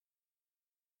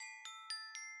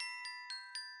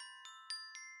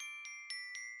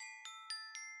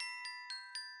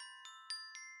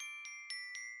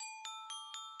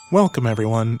Welcome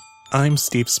everyone, I'm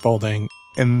Steve Spaulding,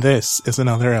 and this is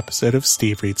another episode of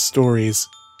Steve Reads Stories.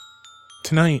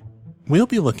 Tonight, we'll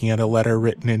be looking at a letter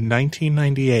written in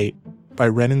 1998 by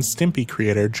Ren and Stimpy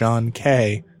creator John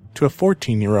K. to a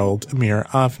 14-year-old Amir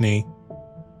Avni.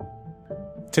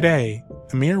 Today,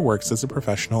 Amir works as a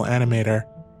professional animator,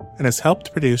 and has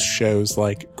helped produce shows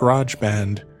like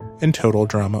GarageBand and Total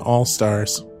Drama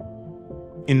All-Stars.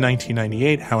 In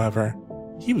 1998, however,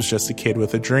 he was just a kid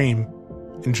with a dream,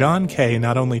 and John K.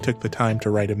 not only took the time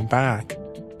to write him back,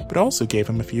 but also gave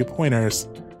him a few pointers,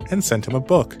 and sent him a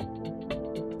book.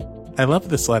 I love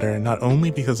this letter not only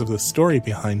because of the story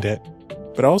behind it,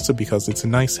 but also because it's a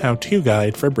nice how-to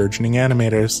guide for burgeoning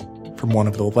animators from one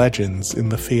of the legends in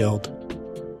the field.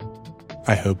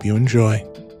 I hope you enjoy.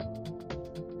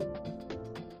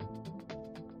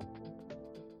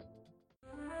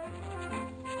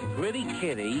 Pretty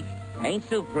kitty, ain't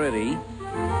so pretty,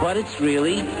 but it's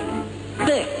really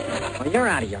thick. Well, you're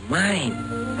out of your mind.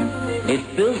 It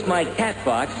fills my cat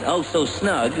box oh so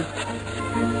snug.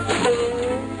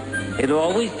 It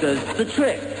always does the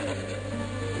trick.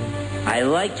 I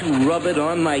like to rub it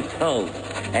on my toe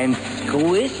and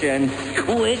squish and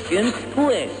squish and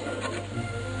squish.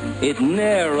 It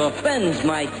ne'er offends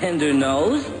my tender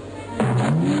nose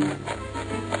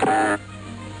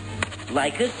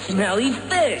like a smelly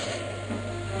fish.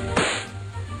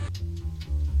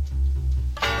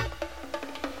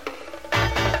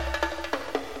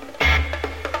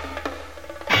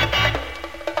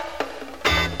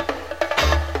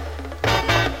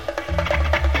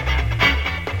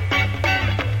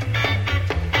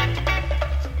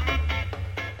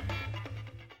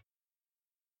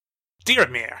 Dear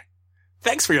Amir,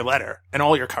 thanks for your letter and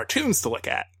all your cartoons to look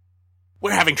at.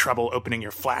 We're having trouble opening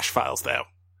your Flash files, though.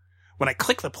 When I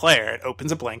click the player, it opens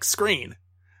a blank screen.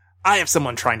 I have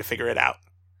someone trying to figure it out.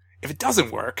 If it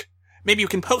doesn't work, maybe you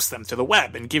can post them to the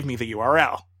web and give me the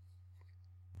URL.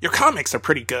 Your comics are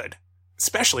pretty good,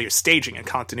 especially your staging and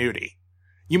continuity.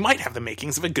 You might have the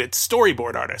makings of a good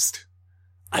storyboard artist.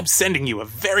 I'm sending you a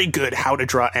very good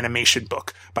how-to-draw animation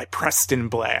book by Preston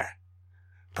Blair.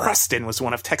 Preston was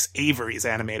one of Tex Avery's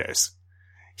animators.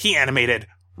 He animated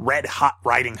Red Hot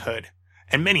Riding Hood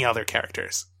and many other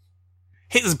characters.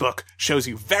 His book shows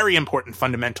you very important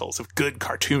fundamentals of good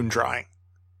cartoon drawing.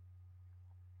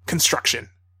 Construction.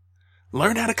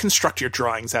 Learn how to construct your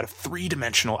drawings out of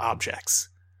three-dimensional objects.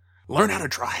 Learn how to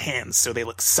draw hands so they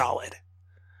look solid.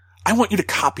 I want you to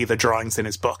copy the drawings in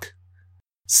his book.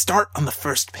 Start on the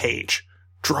first page.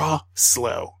 Draw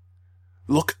slow.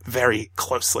 Look very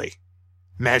closely.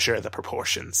 Measure the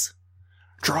proportions.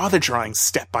 Draw the drawings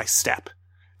step by step,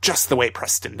 just the way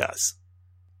Preston does.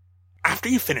 After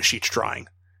you finish each drawing,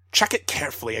 check it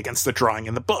carefully against the drawing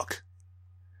in the book.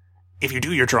 If you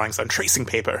do your drawings on tracing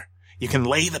paper, you can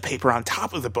lay the paper on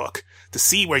top of the book to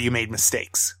see where you made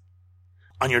mistakes.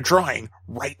 On your drawing,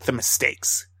 write the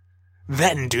mistakes.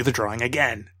 Then do the drawing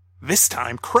again, this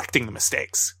time correcting the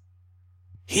mistakes.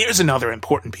 Here's another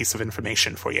important piece of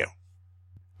information for you.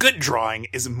 Good drawing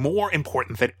is more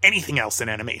important than anything else in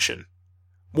animation.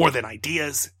 More than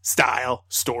ideas, style,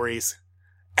 stories.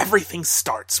 Everything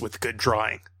starts with good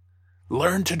drawing.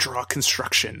 Learn to draw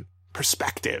construction,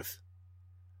 perspective.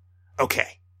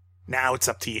 Okay, now it's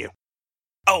up to you.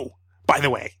 Oh, by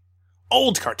the way,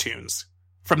 old cartoons,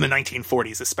 from the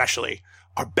 1940s especially,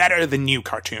 are better than new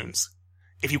cartoons.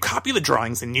 If you copy the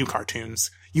drawings in new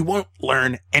cartoons, you won't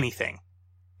learn anything,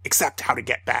 except how to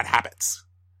get bad habits.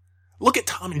 Look at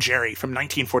Tom and Jerry from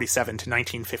 1947 to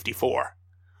 1954,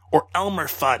 or Elmer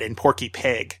Fudd and Porky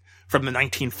Pig from the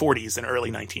 1940s and early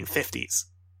 1950s.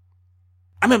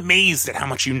 I'm amazed at how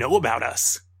much you know about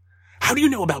us. How do you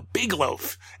know about Big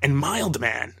Loaf and Mild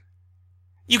Man?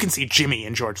 You can see Jimmy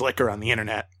and George Liquor on the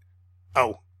internet.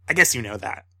 Oh, I guess you know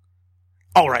that.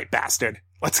 Alright, bastard,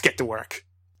 let's get to work.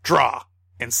 Draw,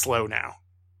 and slow now.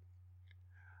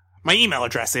 My email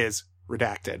address is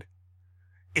redacted.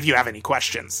 If you have any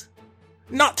questions.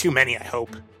 Not too many, I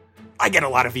hope. I get a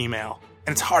lot of email,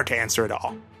 and it's hard to answer it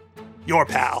all. Your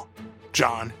pal,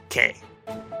 John K.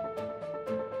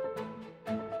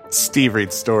 Steve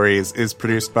Reads Stories is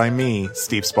produced by me,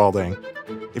 Steve Spaulding.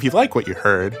 If you like what you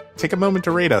heard, take a moment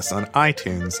to rate us on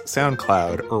iTunes,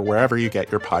 SoundCloud, or wherever you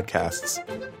get your podcasts.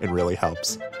 It really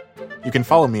helps. You can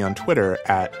follow me on Twitter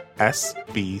at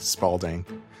sbspaulding,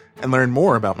 and learn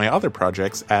more about my other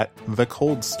projects at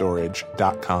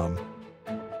thecoldstorage.com.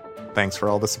 Thanks for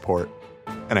all the support,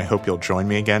 and I hope you'll join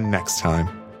me again next time.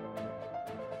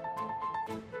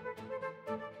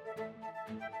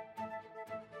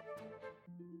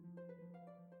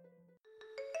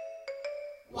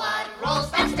 What rolls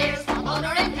downstairs, while motor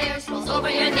and pairs rolls over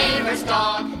your neighbor's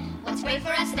dog? What's It's great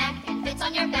for a snack and fits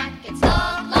on your back. It's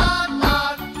long, long,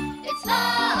 long. It's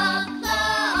long,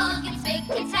 long. It's big,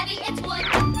 it's heavy, it's wood.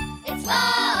 It's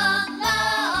long.